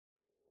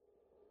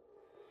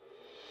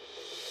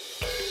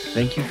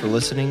Thank you for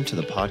listening to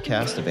the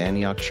podcast of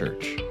Antioch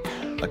Church,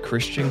 a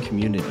Christian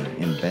community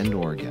in Bend,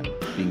 Oregon,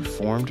 being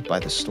formed by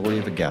the story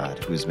of a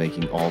God who is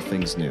making all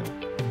things new,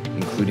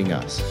 including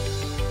us.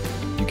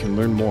 You can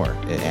learn more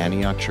at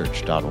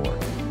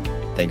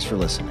antiochchurch.org. Thanks for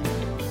listening.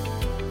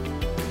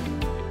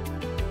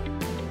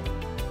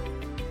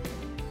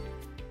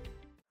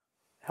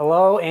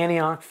 Hello,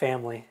 Antioch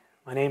family.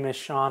 My name is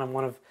Sean. I'm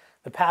one of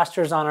the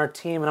pastors on our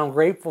team, and I'm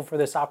grateful for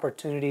this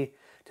opportunity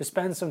to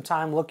spend some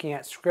time looking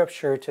at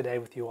Scripture today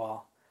with you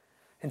all.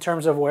 In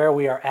terms of where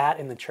we are at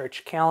in the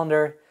church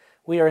calendar,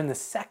 we are in the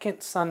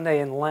second Sunday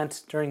in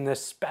Lent during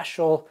this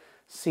special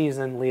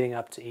season leading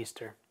up to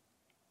Easter.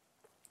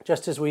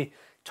 Just as we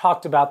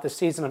talked about the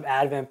season of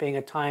Advent being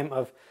a time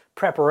of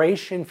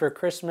preparation for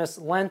Christmas,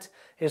 Lent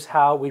is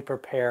how we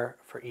prepare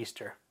for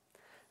Easter.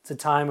 It's a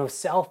time of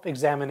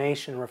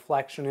self-examination,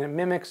 reflection, and it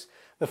mimics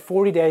the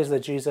 40 days that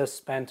Jesus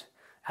spent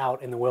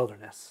out in the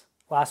wilderness.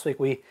 Last week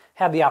we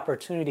had the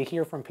opportunity to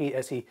hear from Pete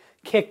as he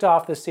kicked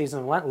off the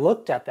season of Lent,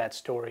 looked at that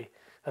story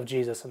of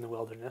Jesus in the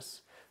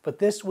wilderness. But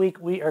this week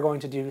we are going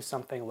to do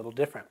something a little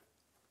different.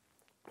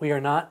 We are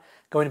not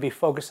going to be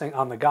focusing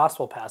on the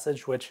gospel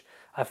passage, which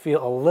I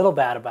feel a little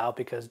bad about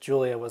because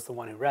Julia was the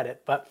one who read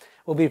it, but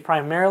we'll be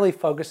primarily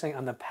focusing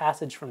on the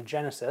passage from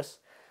Genesis,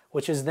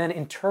 which is then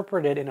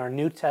interpreted in our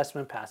New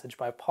Testament passage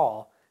by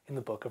Paul in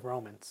the book of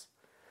Romans.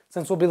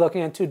 Since we'll be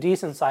looking at two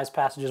decent-sized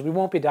passages, we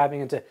won't be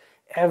diving into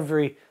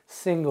every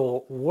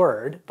single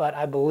word, but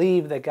I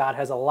believe that God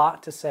has a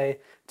lot to say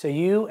to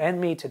you and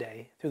me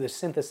today through the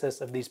synthesis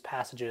of these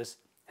passages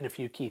and a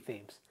few key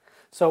themes.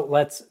 So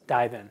let's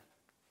dive in.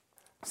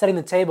 Setting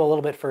the table a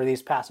little bit for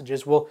these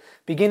passages, we'll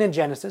begin in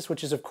Genesis,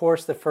 which is of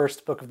course the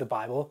first book of the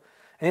Bible,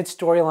 and its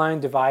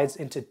storyline divides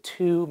into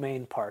two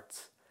main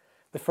parts.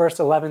 The first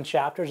 11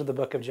 chapters of the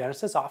book of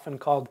Genesis, often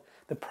called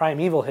the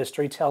primeval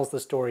history, tells the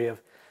story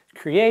of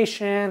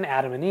creation,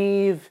 Adam and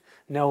Eve,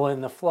 Noah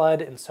and the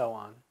flood, and so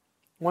on.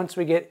 Once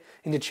we get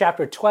into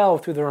chapter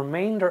 12 through the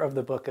remainder of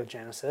the book of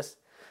Genesis,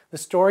 the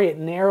story it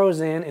narrows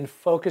in and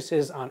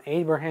focuses on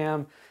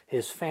Abraham,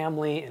 his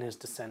family, and his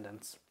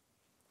descendants.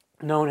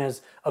 Known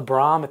as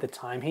Abram at the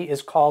time, he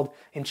is called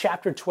in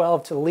chapter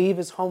 12 to leave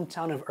his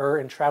hometown of Ur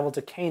and travel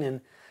to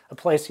Canaan, a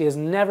place he has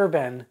never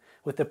been,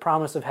 with the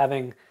promise of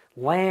having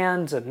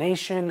land, a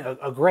nation,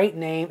 a great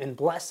name, and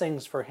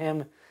blessings for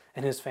him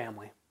and his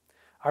family.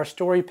 Our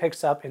story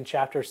picks up in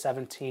chapter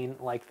 17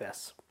 like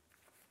this.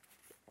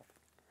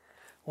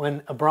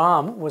 When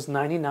Abram was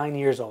 99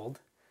 years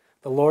old,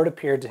 the Lord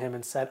appeared to him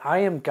and said, "I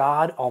am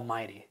God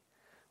Almighty.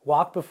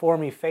 Walk before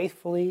me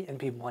faithfully and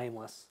be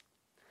blameless.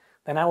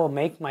 Then I will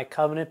make my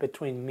covenant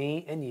between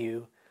me and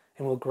you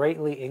and will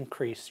greatly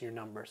increase your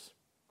numbers."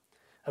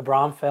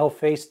 Abram fell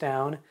face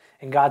down,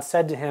 and God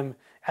said to him,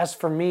 "As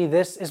for me,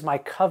 this is my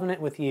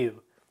covenant with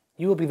you.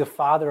 You will be the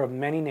father of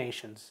many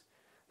nations.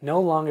 No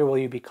longer will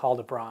you be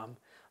called Abram.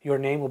 Your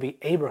name will be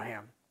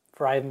Abraham,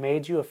 for I have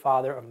made you a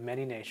father of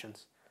many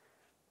nations.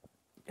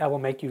 I will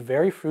make you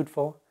very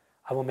fruitful.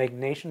 I will make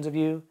nations of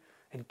you,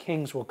 and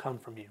kings will come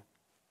from you.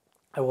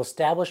 I will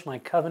establish my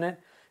covenant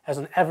as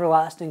an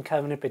everlasting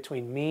covenant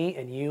between me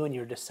and you and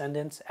your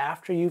descendants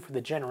after you for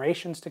the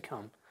generations to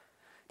come,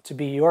 to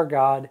be your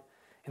God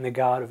and the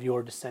God of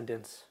your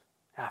descendants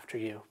after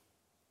you."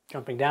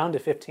 Jumping down to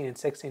 15 and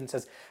 16, it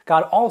says,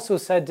 God also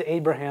said to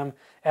Abraham,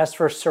 "As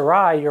for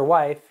Sarai, your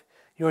wife,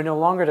 you are no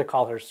longer to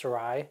call her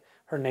Sarai.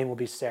 Her name will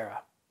be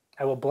Sarah.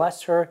 I will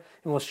bless her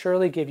and will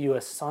surely give you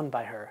a son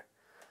by her.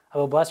 I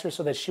will bless her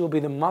so that she will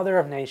be the mother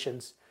of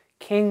nations.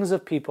 Kings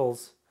of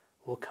peoples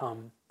will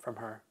come from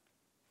her."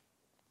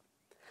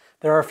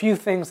 There are a few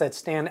things that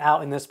stand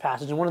out in this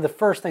passage, and one of the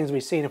first things we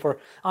see, and if we're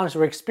honest,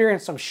 we're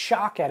experiencing some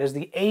shock at, is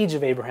the age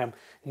of Abraham,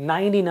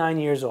 99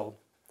 years old.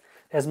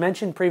 As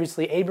mentioned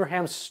previously,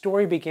 Abraham's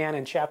story began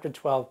in chapter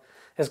 12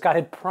 as God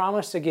had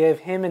promised to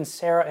give him and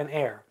Sarah an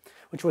heir,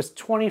 which was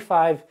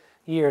 25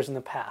 years in the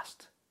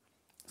past.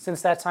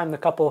 Since that time, the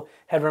couple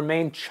had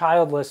remained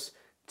childless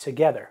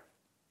together.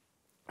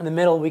 In the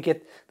middle, we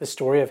get the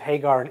story of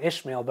Hagar and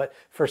Ishmael, but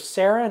for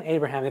Sarah and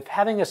Abraham, if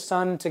having a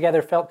son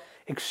together felt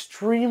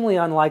extremely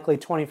unlikely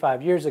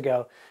 25 years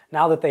ago,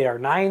 now that they are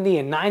 90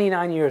 and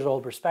 99 years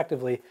old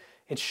respectively,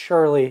 it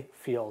surely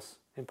feels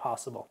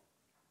impossible.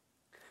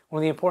 One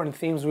of the important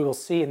themes we will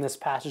see in this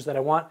passage that I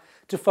want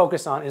to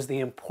focus on is the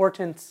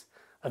importance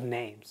of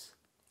names.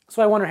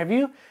 So I wonder, have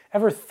you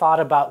ever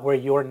thought about where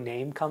your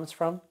name comes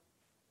from?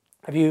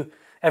 Have you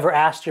ever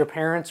asked your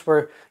parents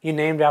were you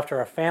named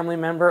after a family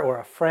member or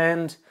a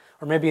friend,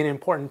 or maybe an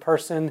important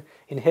person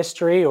in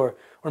history, or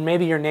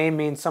maybe your name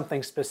means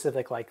something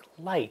specific like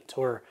light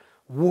or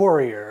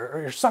warrior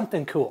or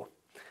something cool?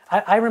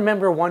 I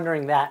remember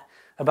wondering that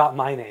about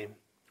my name.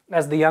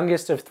 As the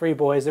youngest of three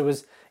boys, it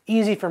was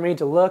easy for me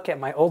to look at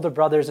my older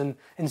brothers and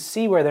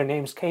see where their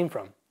names came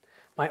from.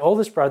 My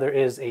oldest brother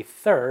is a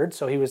third,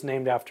 so he was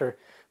named after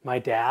my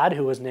dad,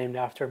 who was named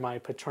after my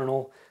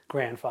paternal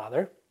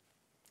grandfather.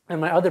 And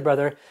my other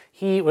brother,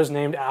 he was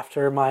named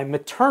after my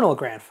maternal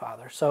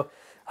grandfather. So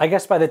I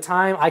guess by the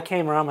time I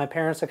came around, my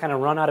parents had kind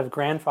of run out of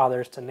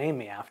grandfathers to name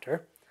me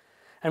after.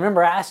 I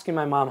remember asking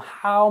my mom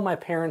how my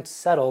parents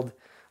settled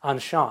on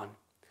Sean.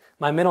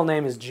 My middle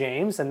name is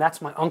James, and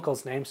that's my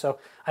uncle's name, so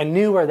I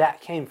knew where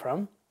that came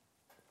from.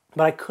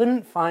 But I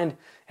couldn't find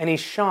any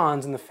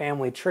Seans in the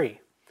family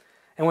tree.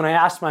 And when I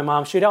asked my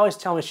mom, she'd always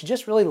tell me she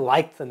just really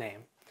liked the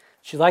name.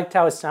 She liked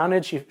how it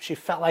sounded. She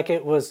felt like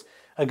it was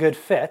a good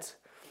fit.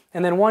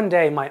 And then one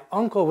day, my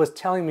uncle was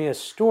telling me a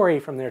story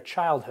from their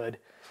childhood,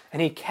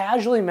 and he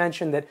casually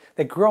mentioned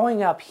that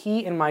growing up,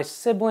 he and my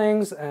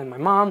siblings and my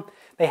mom,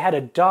 they had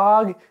a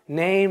dog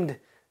named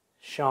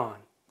Sean.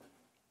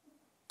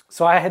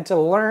 So I had to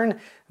learn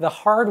the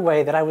hard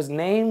way that I was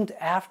named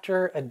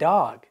after a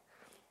dog.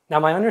 Now,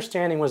 my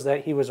understanding was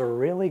that he was a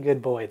really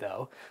good boy,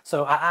 though,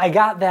 so I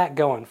got that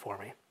going for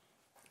me.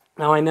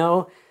 Now, I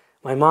know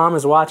my mom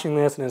is watching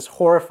this and is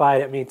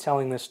horrified at me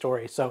telling this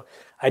story, so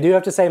I do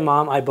have to say,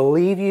 Mom, I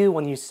believe you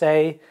when you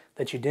say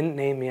that you didn't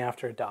name me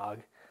after a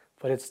dog,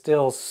 but it's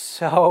still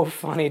so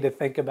funny to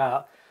think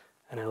about,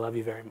 and I love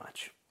you very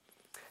much.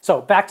 So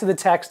back to the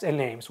text and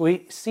names.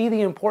 We see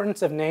the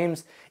importance of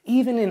names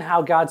even in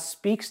how God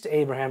speaks to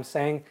Abraham,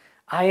 saying,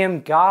 I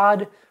am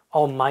God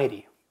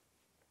Almighty.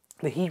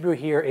 The Hebrew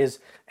here is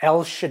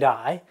El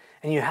Shaddai,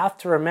 and you have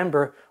to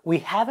remember, we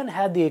haven't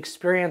had the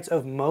experience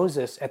of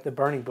Moses at the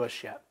burning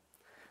bush yet.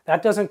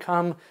 That doesn't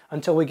come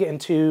until we get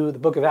into the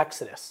book of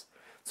Exodus.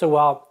 So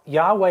while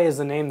Yahweh is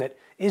the name that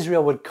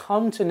Israel would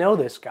come to know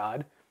this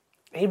God,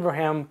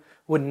 Abraham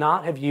would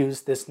not have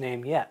used this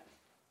name yet.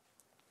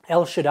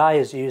 El Shaddai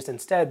is used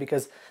instead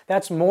because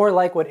that's more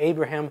like what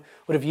Abraham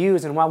would have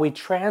used. And while we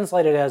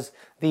translate it as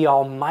the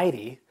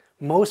Almighty,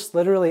 most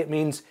literally it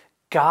means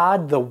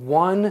God, the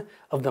one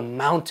of the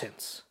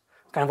mountains,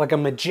 kind of like a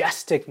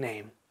majestic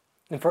name.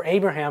 And for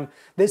Abraham,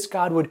 this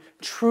God would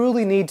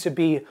truly need to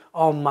be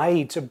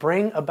almighty to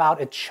bring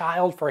about a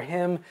child for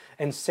him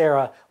and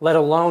Sarah, let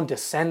alone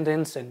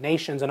descendants and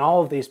nations and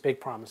all of these big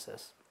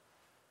promises.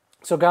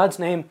 So God's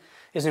name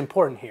is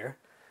important here,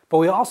 but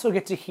we also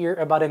get to hear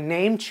about a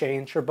name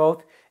change for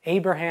both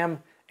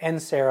Abraham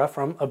and Sarah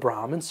from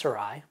Abram and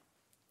Sarai.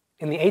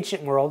 In the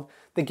ancient world,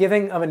 the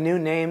giving of a new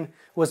name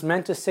was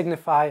meant to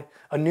signify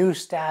a new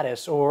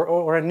status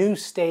or a new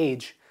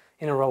stage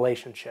in a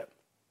relationship.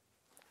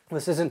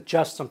 This isn't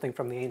just something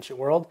from the ancient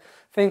world.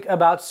 Think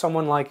about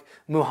someone like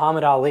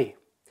Muhammad Ali.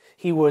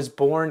 He was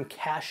born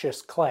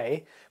Cassius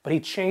Clay, but he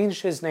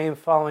changed his name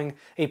following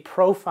a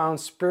profound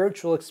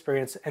spiritual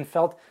experience and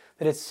felt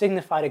that it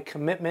signified a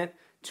commitment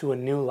to a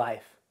new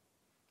life.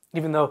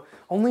 Even though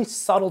only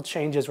subtle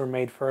changes were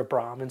made for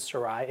Abram and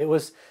Sarai, it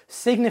was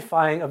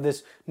signifying of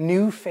this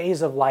new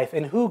phase of life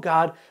and who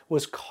God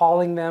was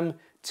calling them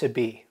to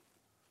be.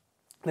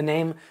 The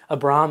name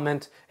Abram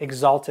meant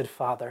exalted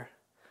father.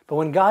 But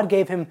when God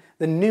gave him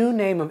the new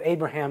name of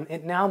Abraham,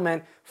 it now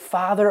meant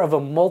father of a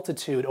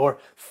multitude or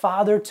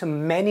father to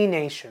many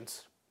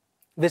nations.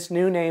 This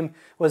new name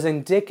was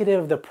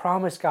indicative of the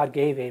promise God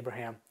gave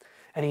Abraham,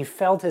 and he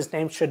felt his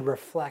name should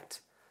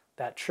reflect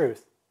that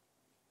truth.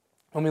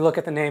 When we look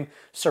at the name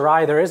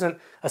Sarai, there isn't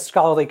a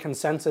scholarly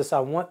consensus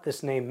on what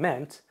this name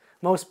meant.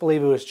 Most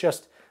believe it was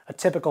just a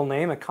typical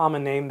name, a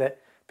common name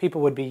that people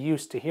would be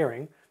used to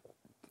hearing.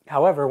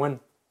 However, when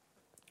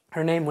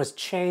her name was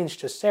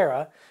changed to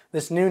Sarah,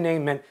 this new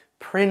name meant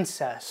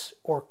princess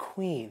or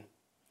queen.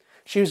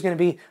 She was going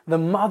to be the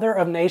mother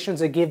of nations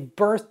that gave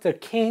birth to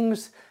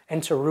kings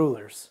and to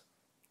rulers.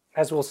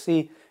 As we'll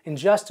see in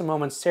just a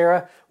moment,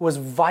 Sarah was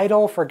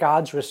vital for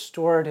God's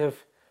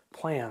restorative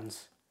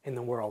plans in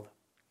the world.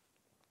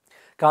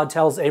 God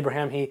tells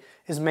Abraham he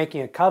is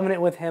making a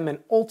covenant with him and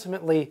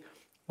ultimately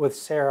with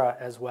Sarah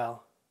as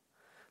well.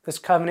 This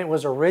covenant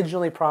was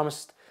originally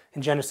promised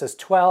in Genesis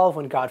 12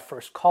 when God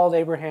first called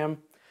Abraham.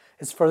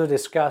 It's further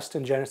discussed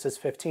in Genesis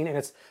 15, and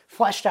it's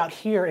fleshed out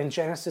here in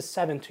Genesis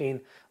 17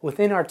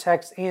 within our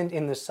text and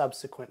in the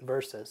subsequent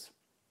verses.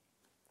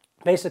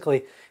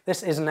 Basically,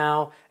 this is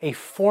now a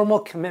formal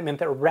commitment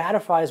that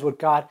ratifies what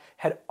God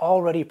had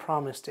already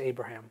promised to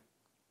Abraham.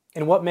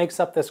 And what makes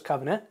up this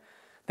covenant?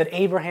 That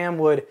Abraham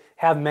would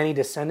have many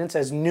descendants,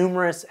 as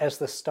numerous as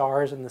the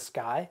stars in the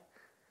sky.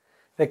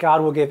 That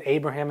God will give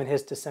Abraham and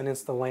his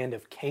descendants the land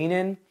of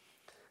Canaan.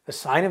 The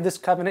sign of this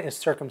covenant is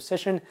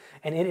circumcision,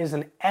 and it is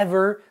an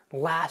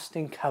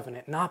everlasting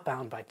covenant, not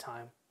bound by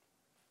time.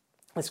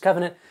 This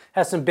covenant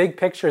has some big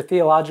picture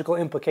theological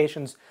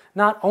implications,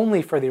 not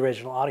only for the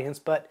original audience,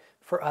 but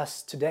for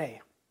us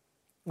today.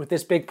 With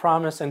this big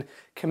promise and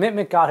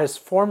commitment God has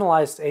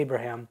formalized to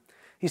Abraham,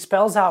 he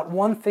spells out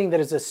one thing that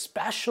is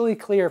especially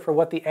clear for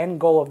what the end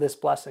goal of this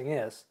blessing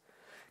is.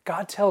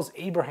 God tells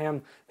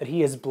Abraham that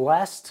he is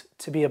blessed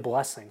to be a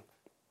blessing,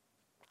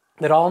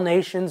 that all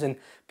nations and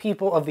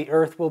people of the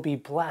earth will be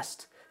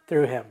blessed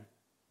through him.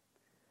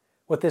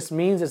 What this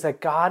means is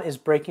that God is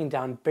breaking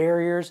down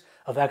barriers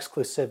of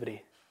exclusivity.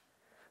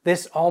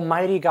 This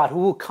almighty God, who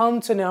will come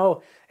to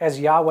know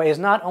as Yahweh, is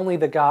not only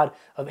the God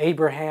of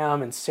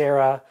Abraham and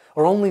Sarah,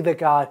 or only the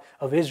God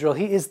of Israel.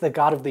 He is the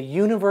God of the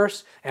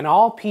universe, and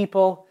all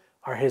people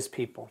are his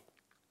people.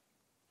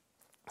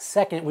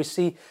 Second, we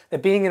see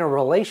that being in a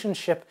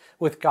relationship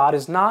with God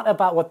is not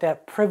about what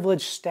that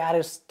privileged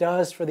status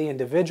does for the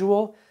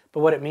individual, but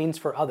what it means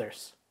for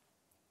others.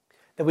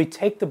 That we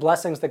take the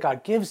blessings that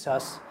God gives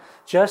us,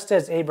 just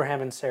as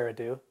Abraham and Sarah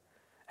do,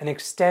 and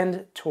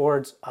extend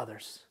towards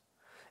others.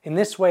 In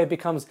this way, it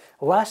becomes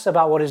less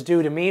about what is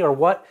due to me or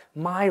what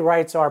my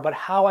rights are, but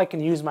how I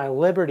can use my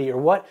liberty or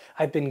what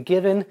I've been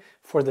given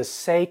for the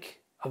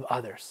sake of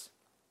others.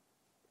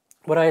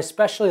 What I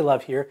especially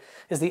love here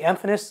is the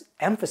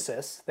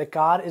emphasis that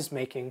God is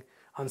making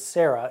on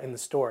Sarah in the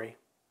story.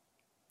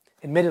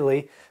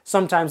 Admittedly,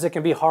 sometimes it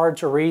can be hard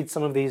to read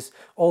some of these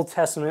Old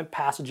Testament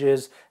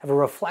passages of a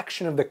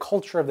reflection of the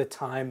culture of the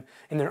time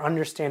and their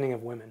understanding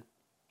of women.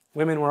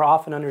 Women were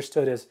often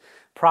understood as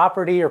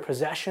property or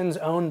possessions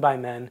owned by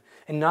men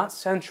and not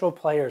central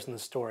players in the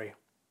story.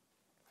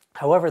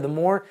 However, the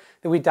more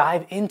that we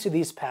dive into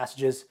these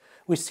passages,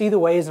 we see the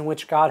ways in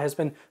which God has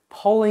been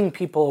pulling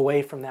people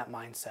away from that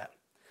mindset.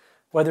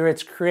 Whether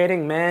it's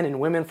creating men and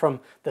women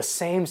from the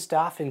same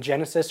stuff in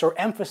Genesis or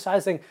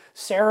emphasizing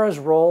Sarah's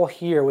role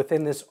here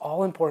within this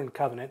all-important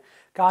covenant,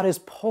 God is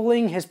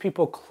pulling his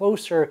people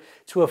closer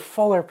to a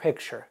fuller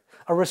picture,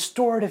 a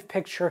restorative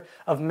picture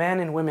of men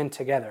and women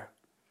together.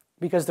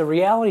 Because the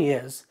reality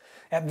is,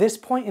 at this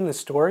point in the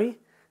story,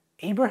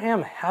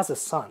 Abraham has a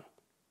son.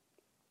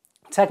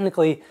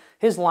 Technically,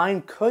 his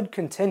line could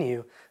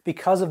continue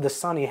because of the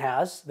son he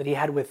has, that he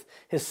had with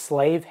his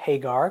slave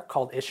Hagar,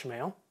 called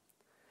Ishmael.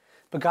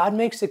 But God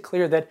makes it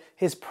clear that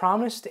his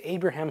promise to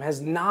Abraham has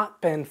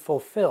not been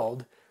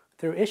fulfilled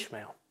through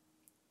Ishmael.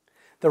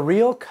 The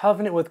real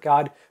covenant with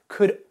God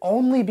could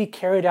only be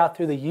carried out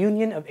through the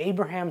union of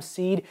Abraham's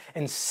seed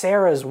and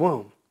Sarah's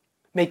womb,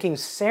 making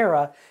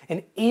Sarah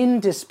an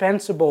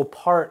indispensable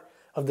part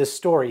of the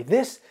story.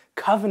 This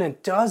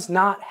covenant does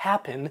not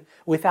happen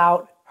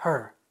without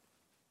her.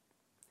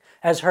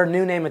 As her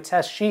new name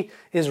attests, she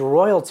is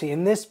royalty,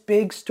 and this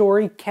big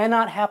story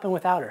cannot happen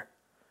without her.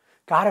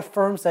 God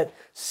affirms that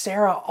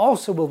Sarah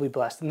also will be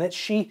blessed and that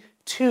she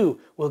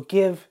too will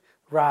give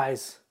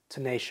rise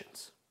to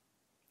nations.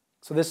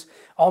 So this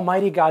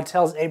Almighty God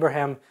tells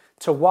Abraham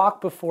to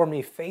walk before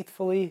me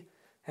faithfully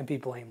and be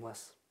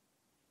blameless.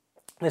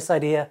 This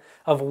idea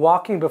of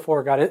walking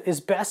before God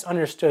is best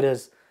understood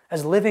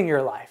as living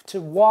your life, to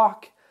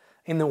walk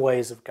in the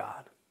ways of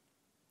God.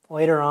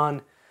 Later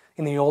on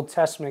in the Old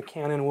Testament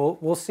canon,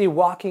 we'll see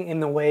walking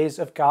in the ways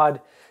of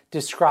God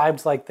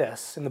described like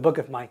this in the book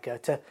of Micah: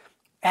 to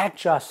act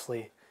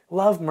justly,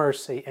 love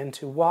mercy, and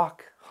to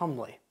walk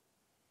humbly.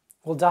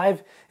 We'll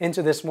dive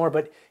into this more,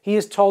 but he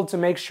is told to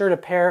make sure to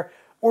pair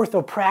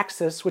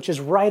orthopraxis, which is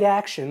right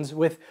actions,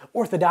 with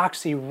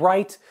orthodoxy,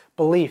 right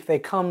belief. They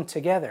come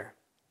together.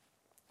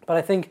 But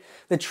I think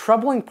the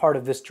troubling part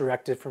of this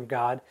directive from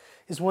God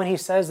is when he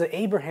says that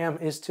Abraham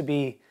is to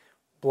be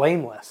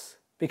blameless,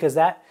 because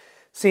that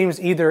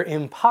seems either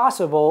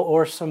impossible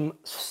or some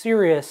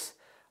serious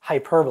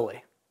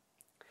hyperbole.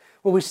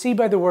 What we see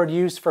by the word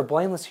used for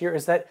blameless here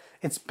is that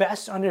it's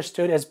best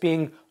understood as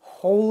being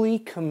wholly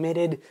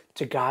committed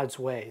to God's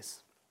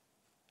ways.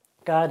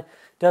 God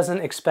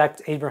doesn't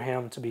expect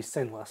Abraham to be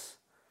sinless.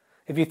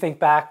 If you think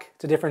back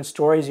to different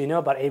stories you know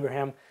about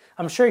Abraham,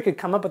 I'm sure you could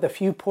come up with a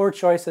few poor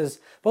choices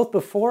both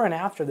before and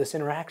after this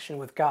interaction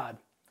with God.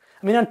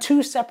 I mean, on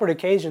 2 separate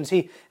occasions,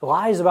 he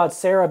lies about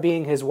Sarah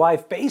being his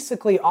wife,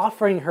 basically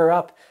offering her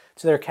up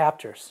to their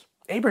captors.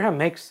 Abraham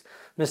makes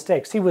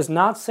mistakes. He was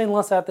not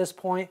sinless at this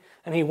point,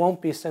 and he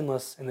won't be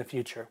sinless in the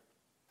future.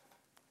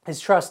 His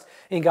trust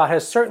in God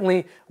has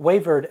certainly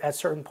wavered at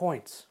certain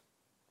points.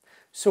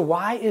 So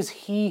why is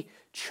he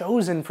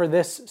chosen for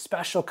this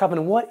special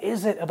covenant? What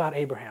is it about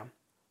Abraham?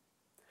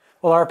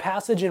 Well, our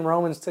passage in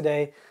Romans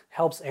today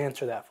helps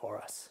answer that for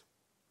us.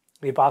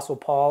 The Apostle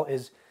Paul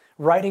is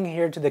writing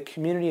here to the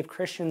community of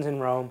Christians in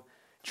Rome,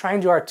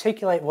 trying to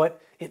articulate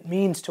what it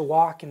means to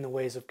walk in the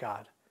ways of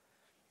God.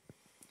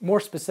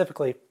 More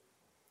specifically,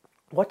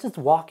 what does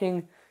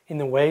walking in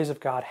the ways of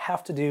God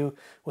have to do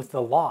with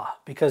the law?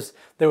 Because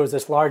there was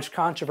this large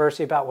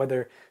controversy about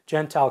whether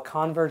Gentile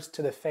converts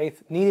to the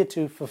faith needed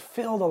to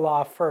fulfill the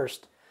law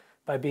first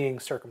by being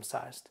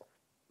circumcised.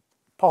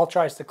 Paul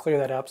tries to clear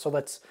that up, so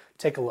let's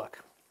take a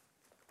look.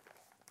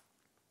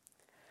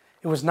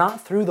 It was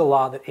not through the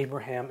law that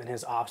Abraham and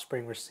his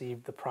offspring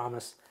received the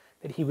promise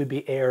that he would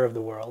be heir of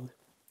the world,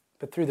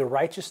 but through the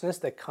righteousness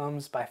that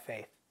comes by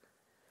faith.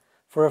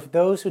 For if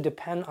those who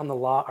depend on the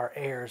law are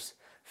heirs,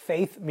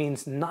 faith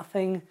means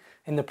nothing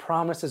and the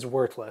promise is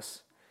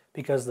worthless,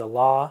 because the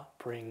law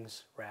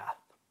brings wrath.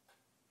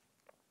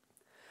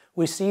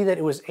 We see that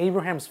it was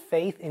Abraham's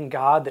faith in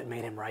God that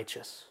made him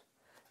righteous.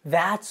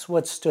 That's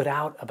what stood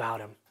out about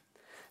him.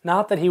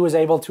 Not that he was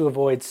able to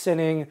avoid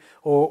sinning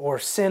or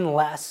sin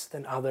less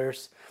than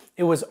others.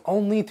 It was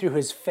only through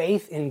his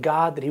faith in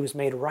God that he was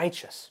made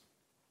righteous.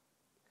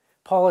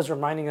 Paul is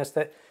reminding us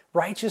that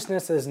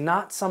righteousness is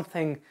not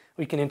something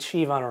we can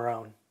achieve on our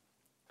own.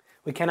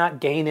 We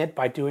cannot gain it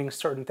by doing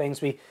certain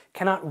things. We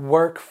cannot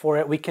work for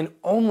it. We can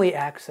only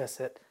access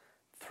it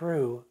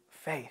through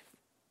faith.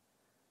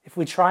 If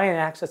we try and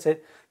access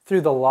it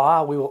through the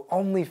law, we will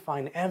only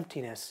find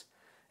emptiness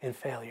and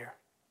failure.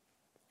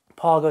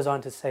 Paul goes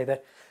on to say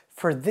that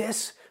for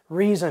this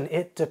reason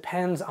it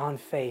depends on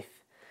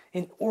faith,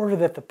 in order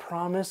that the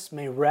promise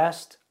may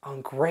rest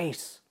on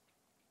grace.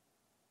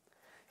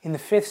 In the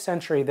 5th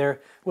century, there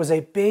was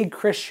a big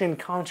Christian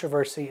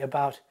controversy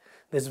about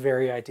this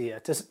very idea.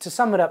 To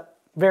sum it up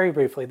very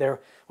briefly, there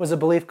was a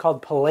belief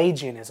called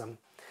Pelagianism,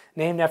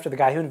 named after the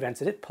guy who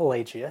invented it,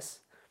 Pelagius,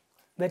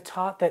 that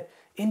taught that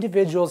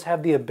individuals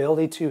have the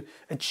ability to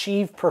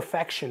achieve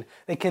perfection.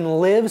 They can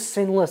live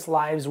sinless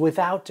lives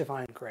without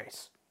divine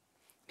grace.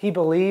 He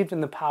believed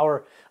in the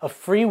power of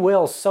free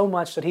will so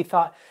much that he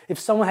thought if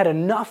someone had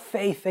enough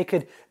faith, they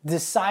could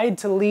decide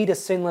to lead a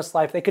sinless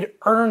life. They could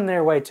earn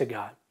their way to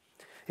God.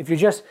 If you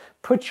just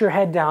put your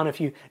head down, if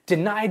you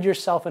denied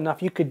yourself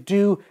enough, you could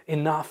do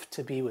enough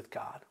to be with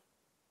God.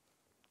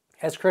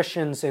 As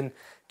Christians in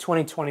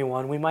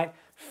 2021, we might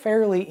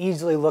fairly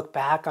easily look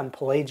back on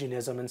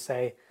Pelagianism and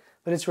say,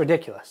 but it's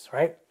ridiculous,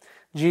 right?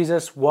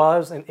 Jesus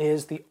was and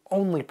is the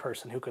only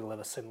person who could live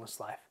a sinless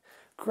life.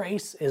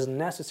 Grace is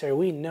necessary.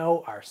 We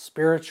know our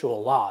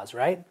spiritual laws,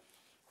 right?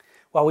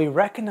 While we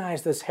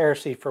recognize this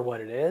heresy for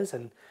what it is,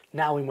 and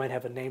now we might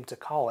have a name to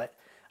call it,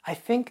 I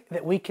think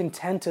that we can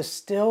tend to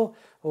still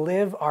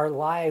live our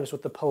lives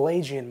with the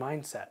Pelagian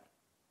mindset.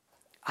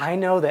 I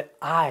know that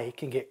I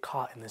can get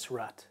caught in this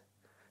rut.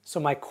 So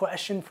my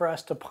question for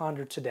us to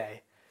ponder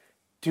today,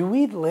 do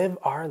we live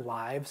our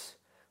lives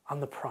on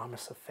the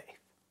promise of faith?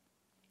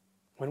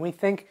 When we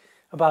think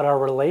about our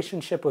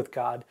relationship with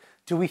God,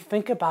 do we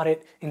think about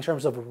it in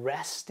terms of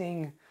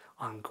resting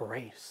on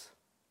grace?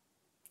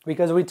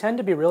 Because we tend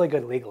to be really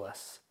good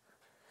legalists.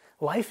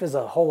 Life is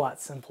a whole lot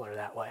simpler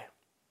that way.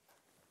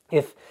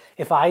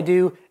 If I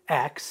do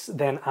X,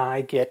 then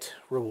I get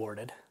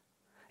rewarded.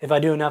 If I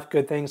do enough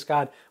good things,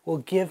 God will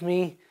give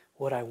me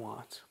what I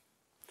want.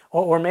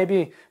 Or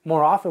maybe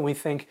more often we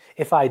think,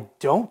 if I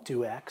don't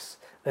do X,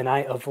 then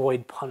I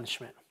avoid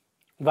punishment.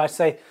 If I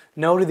say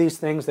no to these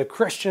things that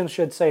Christians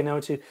should say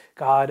no to,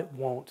 God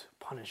won't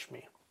punish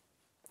me.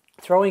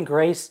 Throwing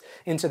grace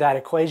into that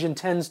equation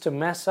tends to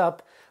mess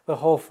up the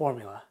whole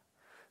formula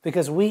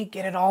because we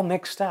get it all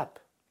mixed up.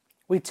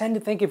 We tend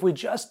to think if we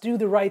just do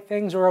the right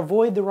things or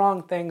avoid the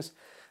wrong things,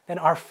 then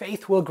our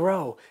faith will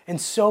grow, and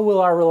so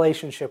will our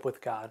relationship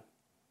with God.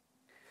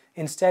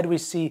 Instead, we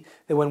see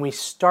that when we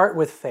start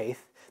with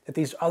faith, that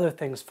these other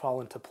things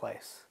fall into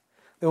place.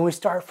 That when we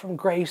start from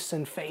grace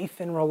and faith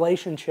and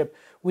relationship,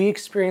 we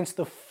experience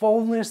the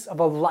fullness of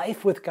a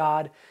life with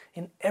God,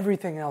 and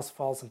everything else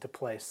falls into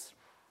place.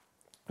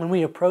 When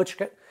we approach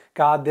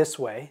God this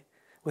way,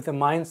 with a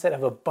mindset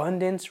of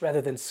abundance rather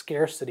than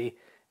scarcity,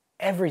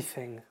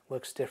 everything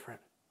looks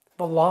different.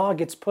 The law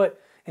gets put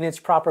in its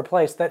proper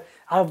place, that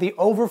out of the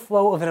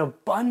overflow of an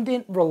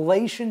abundant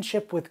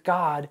relationship with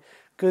God,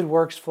 good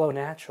works flow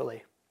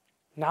naturally.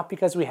 Not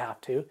because we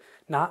have to,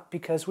 not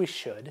because we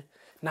should,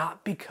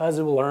 not because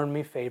it will earn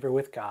me favor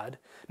with God,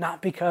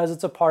 not because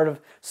it's a part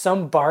of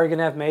some bargain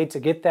I've made to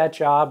get that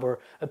job or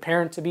a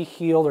parent to be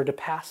healed or to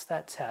pass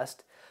that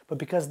test, but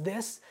because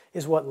this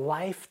is what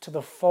life to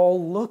the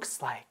full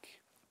looks like.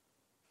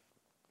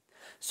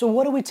 So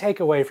what do we take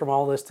away from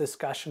all this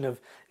discussion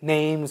of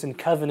names and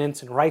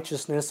covenants and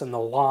righteousness and the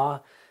law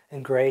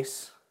and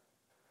grace?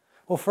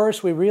 Well,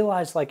 first, we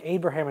realize, like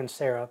Abraham and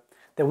Sarah,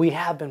 that we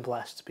have been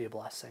blessed to be a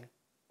blessing.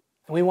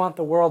 And we want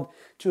the world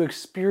to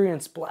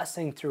experience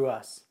blessing through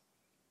us.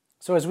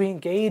 So as we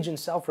engage in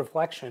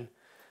self-reflection,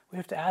 we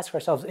have to ask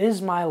ourselves,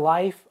 is my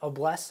life a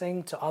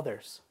blessing to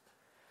others?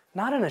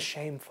 Not in a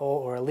shameful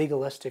or a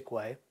legalistic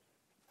way,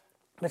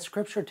 but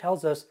Scripture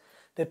tells us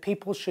that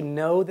people should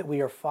know that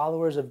we are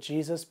followers of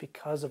Jesus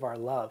because of our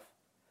love.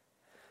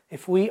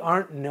 If we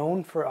aren't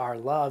known for our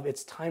love,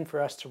 it's time for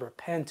us to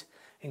repent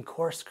and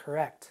course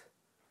correct.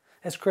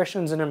 As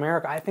Christians in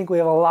America, I think we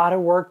have a lot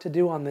of work to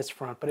do on this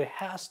front, but it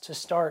has to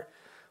start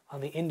on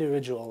the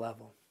individual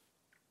level.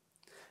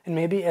 And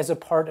maybe as a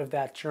part of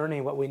that journey,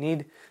 what we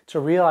need to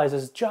realize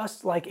is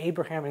just like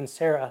Abraham and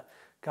Sarah,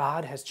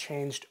 God has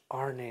changed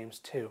our names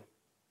too.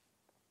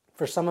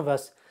 For some of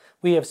us,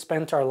 we have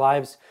spent our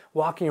lives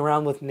walking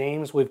around with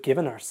names we've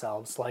given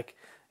ourselves, like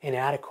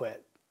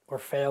inadequate, or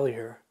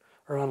failure,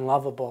 or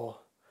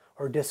unlovable,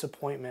 or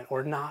disappointment,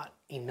 or not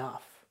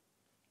enough.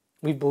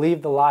 We've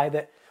believed the lie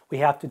that we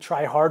have to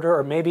try harder,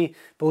 or maybe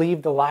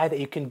believe the lie that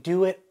you can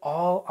do it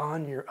all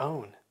on your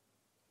own.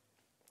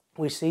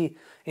 We see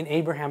in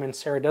Abraham and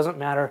Sarah, it doesn't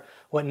matter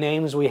what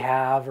names we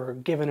have or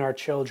given our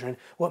children.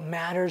 What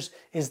matters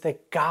is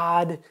that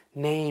God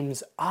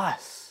names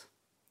us.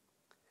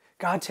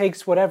 God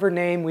takes whatever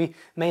name we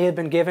may have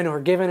been given or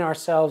given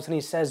ourselves, and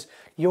he says,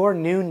 your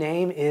new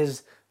name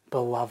is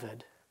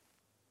beloved.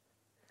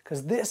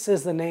 Because this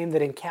is the name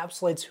that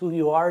encapsulates who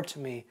you are to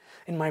me,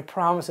 and my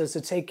promise is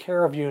to take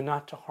care of you and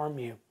not to harm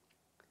you.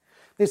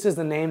 This is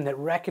the name that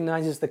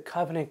recognizes the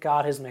covenant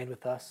God has made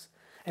with us,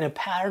 and a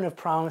pattern of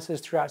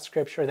promises throughout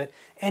Scripture that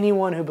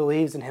anyone who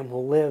believes in him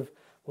will live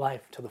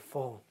life to the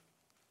full.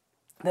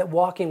 That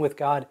walking with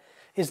God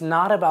is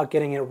not about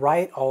getting it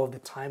right all of the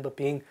time, but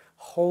being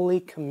wholly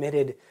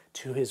committed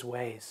to his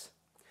ways.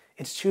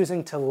 It's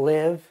choosing to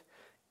live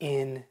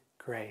in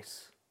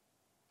grace.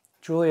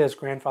 Julia's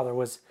grandfather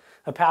was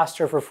a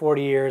pastor for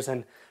 40 years,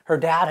 and her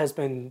dad has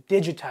been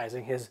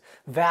digitizing his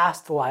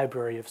vast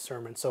library of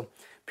sermons. So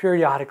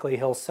periodically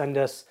he'll send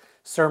us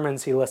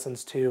sermons he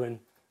listens to, and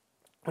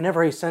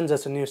whenever he sends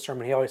us a new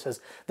sermon, he always says,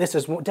 this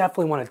is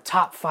definitely one of the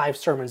top 5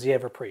 sermons he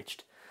ever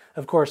preached.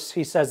 Of course,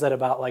 he says that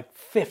about like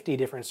 50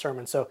 different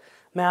sermons, so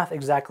math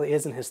exactly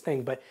isn't his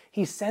thing, but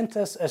he sent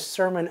us a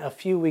sermon a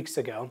few weeks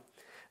ago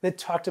that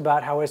talked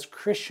about how as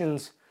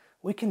Christians,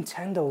 we can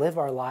tend to live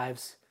our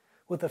lives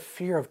with a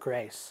fear of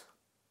grace.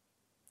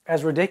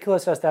 As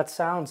ridiculous as that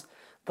sounds,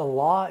 the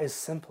law is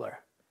simpler.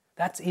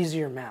 That's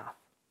easier math.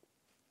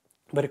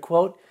 But a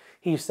quote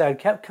he said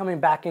kept coming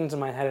back into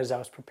my head as I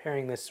was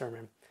preparing this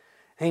sermon.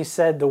 And he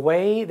said, the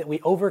way that we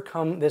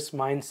overcome this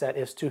mindset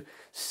is to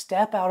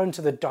step out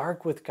into the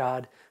dark with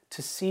God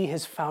to see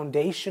his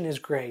foundation is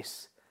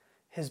grace,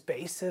 his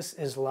basis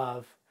is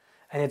love,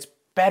 and it's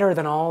better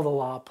than all the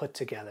law put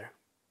together.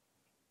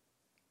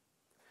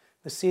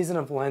 The season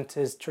of Lent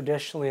is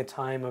traditionally a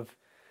time of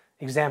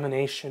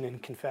examination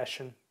and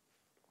confession,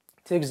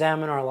 to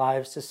examine our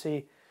lives to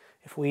see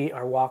if we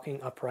are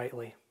walking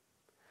uprightly,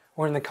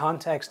 or in the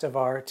context of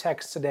our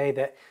text today,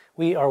 that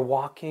we are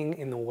walking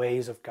in the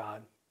ways of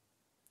God.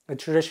 The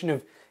tradition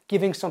of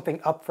giving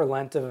something up for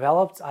Lent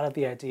developed out of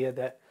the idea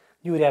that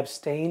you would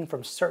abstain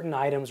from certain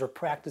items or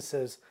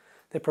practices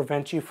that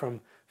prevent you from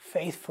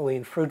faithfully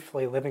and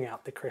fruitfully living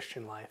out the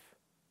Christian life.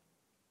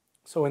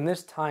 So in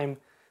this time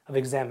of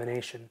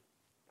examination,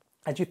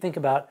 as you think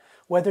about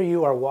whether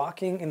you are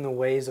walking in the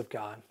ways of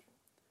God,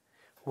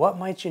 what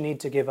might you need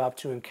to give up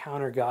to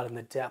encounter God in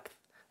the depth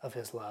of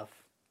his love?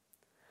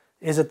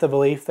 Is it the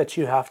belief that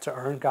you have to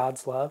earn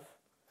God's love?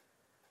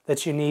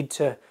 That you need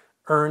to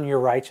earn your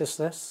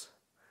righteousness?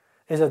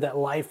 Is it that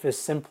life is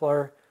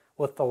simpler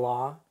with the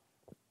law?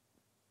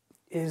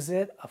 Is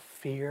it a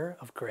fear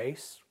of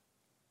grace?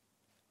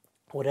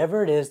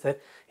 Whatever it is that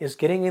is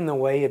getting in the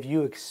way of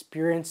you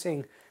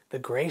experiencing the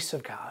grace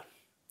of God,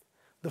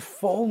 the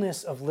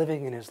fullness of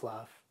living in his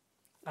love,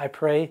 I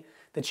pray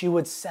that you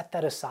would set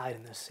that aside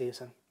in this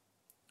season,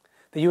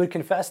 that you would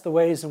confess the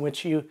ways in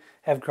which you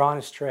have gone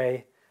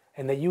astray,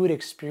 and that you would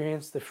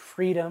experience the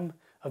freedom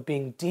of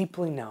being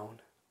deeply known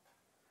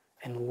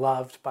and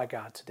loved by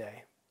God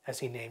today as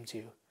he named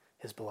you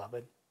his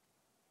beloved.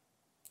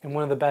 And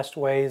one of the best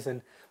ways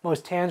and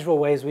most tangible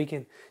ways we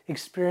can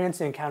experience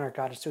and encounter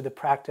God is through the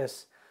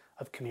practice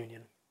of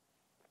communion.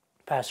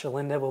 Pastor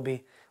Linda will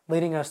be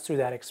leading us through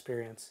that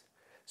experience.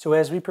 So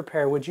as we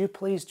prepare, would you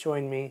please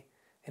join me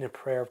in a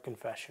prayer of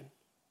confession?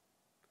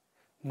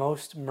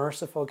 Most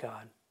merciful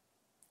God,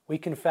 we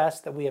confess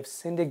that we have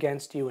sinned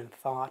against you in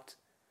thought,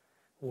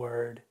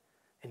 word,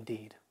 and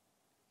deed,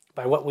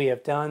 by what we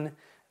have done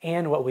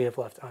and what we have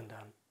left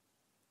undone.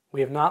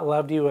 We have not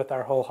loved you with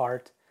our whole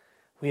heart.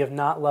 We have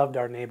not loved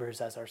our neighbors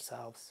as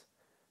ourselves.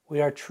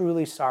 We are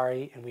truly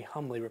sorry, and we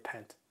humbly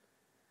repent.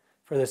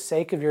 For the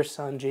sake of your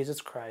Son, Jesus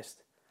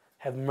Christ,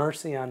 have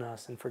mercy on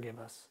us and forgive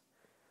us,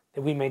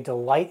 that we may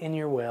delight in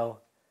your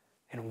will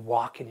and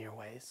walk in your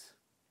ways,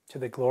 to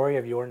the glory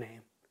of your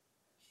name.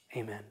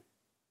 Amen.